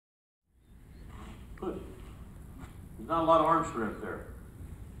There's not a lot of arm strength there.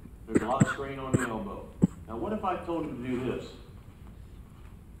 There's a lot of strain on the elbow. Now what if I told him to do this?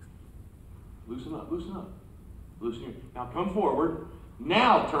 Loosen up, loosen up. Loosen your, now come forward.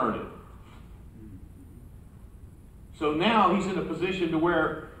 Now turn it. So now he's in a position to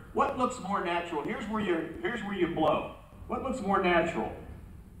where, what looks more natural? Here's where you blow. What looks more natural?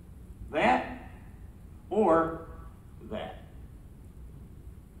 That or that?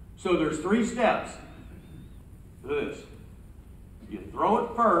 So there's 3 steps to this. You throw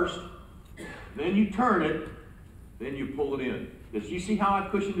it first, then you turn it, then you pull it in. Did you see how I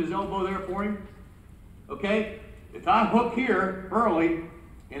cushioned his elbow there for him? Okay? If I hook here early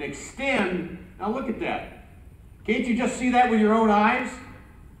and extend, now look at that. Can't you just see that with your own eyes?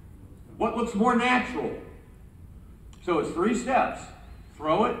 What looks more natural? So it's 3 steps.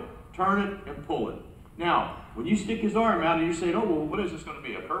 Throw it, turn it, and pull it. Now, when you stick his arm out and you say, oh, well, what is this going to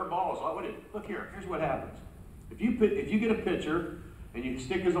be? A curveball? Look here, here's what happens. If you get a pitcher and you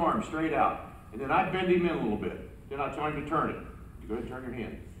stick his arm straight out, and then I bend him in a little bit, then I tell him to turn it. You go ahead and turn your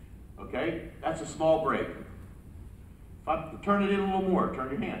hand. Okay? That's a small break. If I turn it in a little more, turn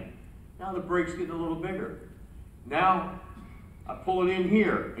your hand. Now the break's getting a little bigger. Now, I pull it in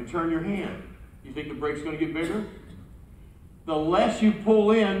here and turn your hand. You think the break's going to get bigger? The less you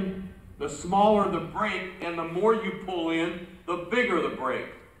pull in, the smaller the break, and the more you pull in, the bigger the break.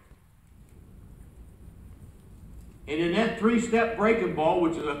 And in that 3-step breaking ball,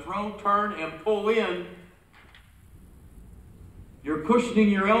 which is a throw, turn, and pull in, you're cushioning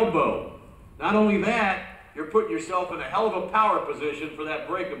your elbow. Not only that, you're putting yourself in a hell of a power position for that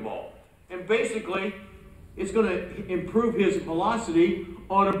breaking ball. And basically, it's going to improve his velocity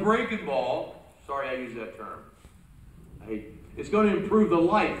on a breaking ball. Sorry I used that term. It's going to improve the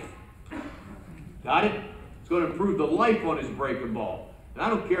life. Got it? It's going to improve the life on his breaking ball. And I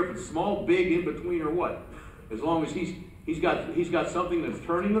don't care if it's small, big, in between, or what. As long as he's got something that's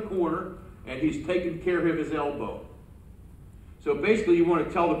turning the corner and he's taking care of his elbow. So basically you want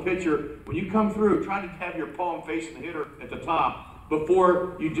to tell the pitcher, when you come through, try to have your palm facing the hitter at the top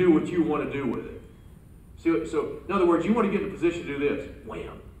before you do what you want to do with it. So in other words, you want to get in a position to do this.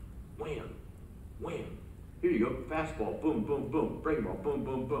 Wham, wham, wham. Here you go. Fastball, boom, boom, boom. Breaking ball, boom,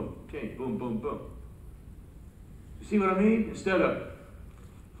 boom, boom. Change, boom, boom, boom. You see what I mean? Instead of,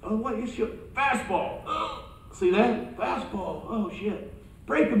 oh, what? You should, fastball. Oh, see that? Fastball. Oh, shit.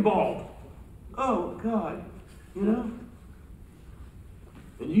 Breaking ball. Oh, God. You know?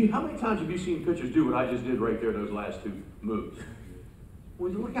 And how many times have you seen pitchers do what I just did right there, those last 2 moves?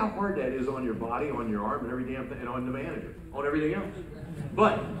 Well, look how hard that is on your body, on your arm, and every damn thing, and on the manager, on everything else.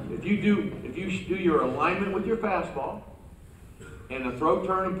 But if you do your alignment with your fastball, and a throw,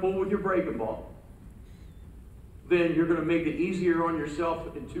 turn, and pull with your breaking ball, then you're going to make it easier on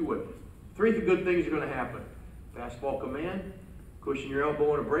yourself in 2 ways. 3 good things are going to happen. Fastball command, cushion your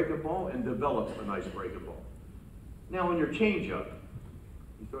elbow on a breaking ball, and develop a nice breaking ball. Now on your changeup,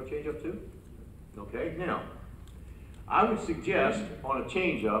 you throw a changeup too? Okay, now, I would suggest on a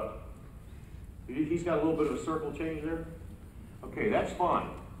changeup, he's got a little bit of a circle change there. Okay, that's fine.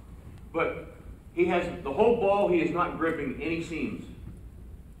 But he has the whole ball, he is not gripping any seams.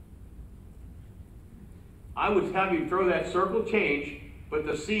 I would have him throw that circle change, but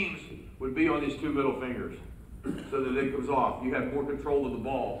the seams would be on his 2 middle fingers so that it goes off. You have more control of the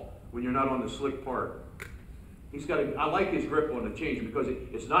ball when you're not on the slick part. I like his grip on the change because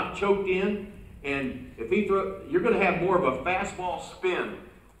it's not choked in, and if he you're going to have more of a fastball spin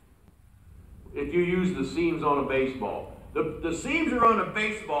if you use the seams on a baseball. The seams are on a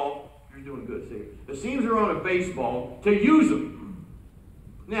baseball. You're doing good, Steve. The seams are on a baseball to use them.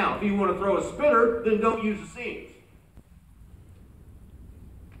 Now, if you want to throw a spinner, then don't use the seams.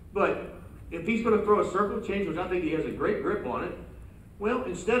 But if he's going to throw a circle change, which I think he has a great grip on it, well,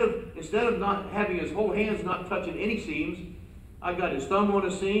 instead of not having his whole hands not touching any seams, I got his thumb on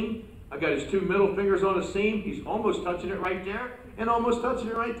a seam, I got his 2 middle fingers on a seam, he's almost touching it right there, and almost touching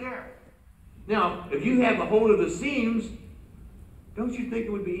it right there. Now, if you have a hold of the seams, don't you think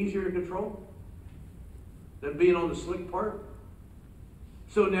it would be easier to control than being on the slick part?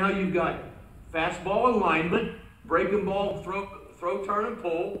 So now you've got fastball alignment, breaking ball, throw, turn, and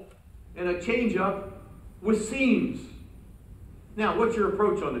pull, and a changeup with seams. Now, what's your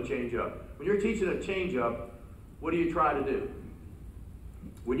approach on the changeup? When you're teaching a changeup, what do you try to do?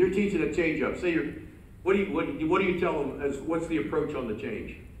 When you're teaching a changeup, say what do you tell them as what's the approach on the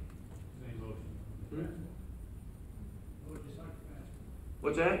change? Same motion. Oh, just like a fastball.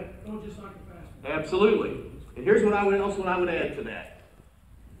 What's that? Oh, just like a fastball. Absolutely. And here's what I would add to that.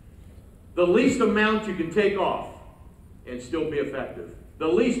 The least amount you can take off and still be effective. The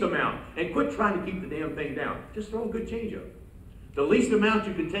least amount. And quit trying to keep the damn thing down. Just throw a good changeup. The least amount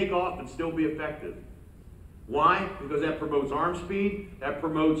you can take off and still be effective. Why? Because that promotes arm speed, that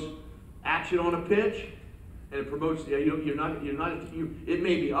promotes action on a pitch, and it promotes, it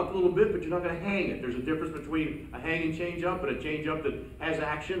may be up a little bit, but you're not going to hang it. There's a difference between a hanging changeup and a changeup that has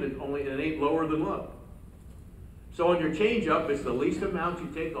action and it ain't lower than low. So on your changeup, it's the least amount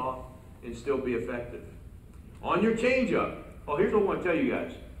you take off and still be effective. On your changeup, here's what I want to tell you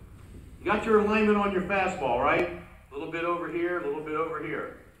guys. You got your alignment on your fastball, right? A little bit over here, a little bit over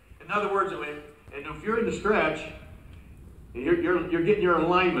here. In other words, and if you're in the stretch, and you're getting your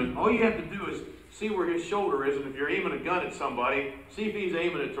alignment, all you have to do is see where his shoulder is, and if you're aiming a gun at somebody, see if he's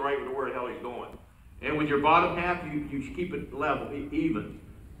aiming it to right where the hell he's going. And with your bottom half, you keep it level, even,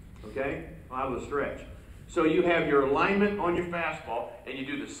 okay, out of the stretch. So you have your alignment on your fastball, and you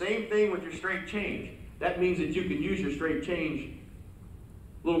do the same thing with your straight change. That means that you can use your straight change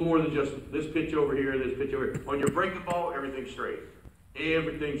a little more than just this pitch over here, this pitch over here. On your breaking ball, everything's straight.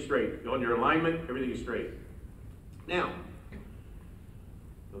 Everything's straight. On your alignment, everything's straight. Now,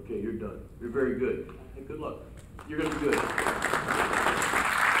 okay, you're done. You're very good. Hey, good luck. You're going to be good.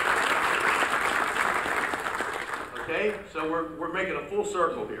 Okay, so we're making a full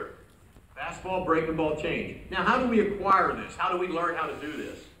circle here. Fastball, breaking ball, change. Now, how do we acquire this? How do we learn how to do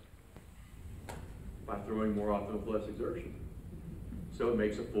this? By throwing more often with less exertion. So it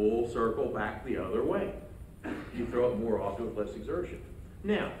makes a full circle back the other way. You throw it more often with less exertion.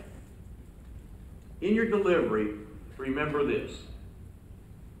 Now, in your delivery, remember this.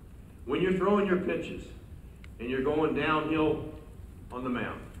 When you're throwing your pitches and you're going downhill on the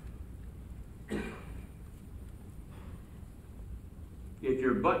mound, if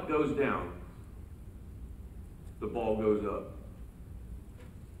your butt goes down, the ball goes up.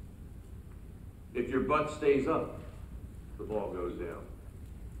 If your butt stays up, the ball goes down.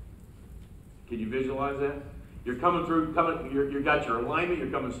 Can you visualize that? You're coming through, you got your alignment,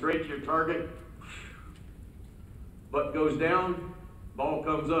 you're coming straight to your target. Butt goes down, ball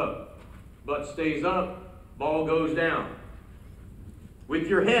comes up. Butt stays up, ball goes down. With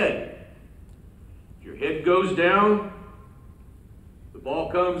your head, if your head goes down, the ball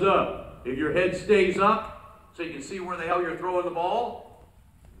comes up. If your head stays up, so you can see where the hell you're throwing the ball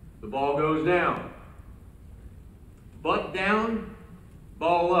goes down. Butt down,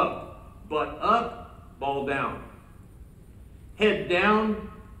 ball up. Butt up, ball down. Head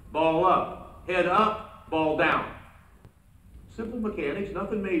down, ball up. Head up, ball down. Simple mechanics,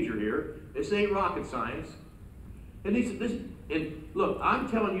 nothing major here. This ain't rocket science. And look, I'm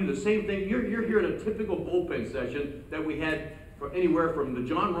telling you the same thing. You're here at a typical bullpen session that we had for anywhere from the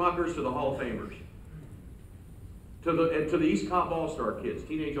John Rockers to the Hall of Famers. To the East Cobb All-Star kids,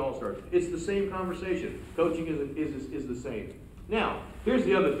 teenage All-Stars. It's the same conversation. Coaching is the same. Now, here's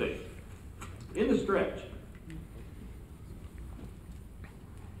the other thing. In the stretch,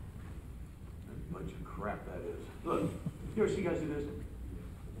 a bunch of crap that is. Look, you ever see guys do this?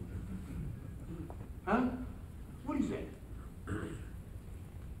 Huh? What is that?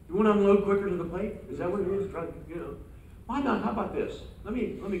 You want to unload quicker to the plate? Is that what it is? Try, why not? How about this? Let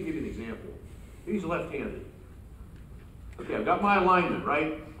me give you an example. He's left-handed. Okay, I've got my alignment,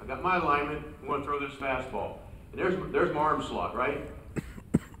 right? I got my alignment. I'm going to throw this fastball. And there's my arm slot, right?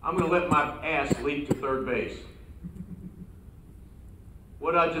 I'm going to let my ass leap to third base.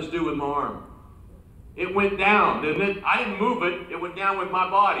 What did I just do with my arm? It went down, didn't it? I didn't move it. It went down with my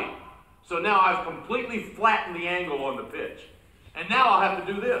body. So now I've completely flattened the angle on the pitch. And now I'll have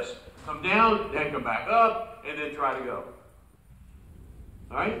to do this. Come down, then come back up, and then try to go.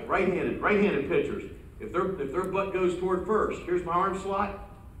 All right? Right-handed pitchers. If their butt goes toward first, here's my arm slot.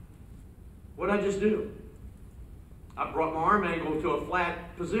 What did I just do? I brought my arm angle to a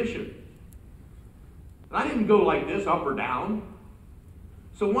flat position. And I didn't go like this, up or down.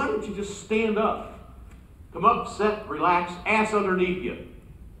 So why don't you just stand up? Come up, set, relax, ass underneath you.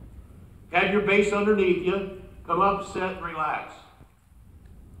 Have your base underneath you. Come up, set, relax.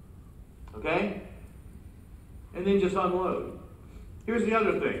 Okay? And then just unload. Here's the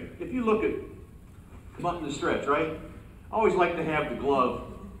other thing. If you look at, come up in the stretch, right? I always like to have the glove,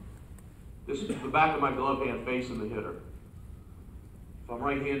 the back of my glove hand facing the hitter. If I'm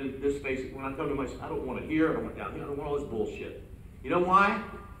right-handed, this facing, when I come to my, I don't want it here, I don't want it down here, I don't want all this bullshit. You know why?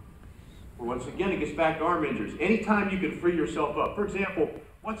 Well, once again, it gets back to arm injuries. Anytime you can free yourself up. For example,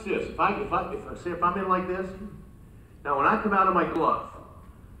 what's this? If I'm in like this, now when I come out of my glove,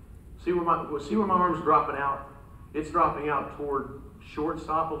 see where my arm's dropping out? It's dropping out toward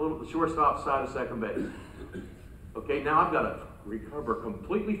shortstop a little, the shortstop side of second base. Okay, now I've got to recover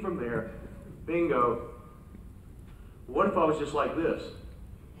completely from there. Bingo. What if I was just like this?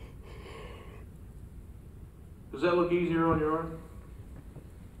 Does that look easier on your arm?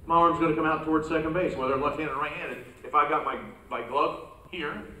 My arm's going to come out towards second base, whether I'm left-handed or right-handed. If I got my glove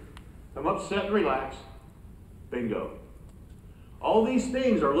here, I'm upset and relaxed, bingo. All these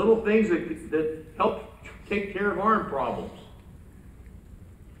things are little things that help take care of arm problems.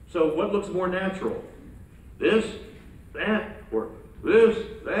 So what looks more natural? This, that, or this,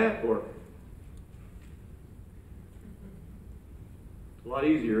 that, or... It's a lot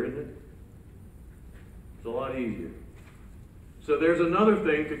easier, isn't it? It's a lot easier. So there's another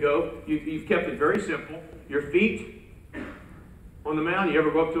thing to go. You've kept it very simple. Your feet on the mound. You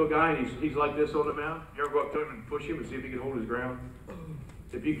ever go up to a guy and he's like this on the mound? You ever go up to him and push him and see if he can hold his ground?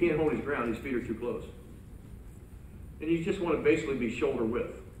 If you can't hold his ground, his feet are too close. And you just want to basically be shoulder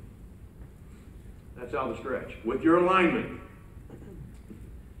width. That's how to stretch. With your alignment.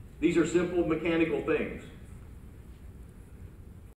 These are simple mechanical things.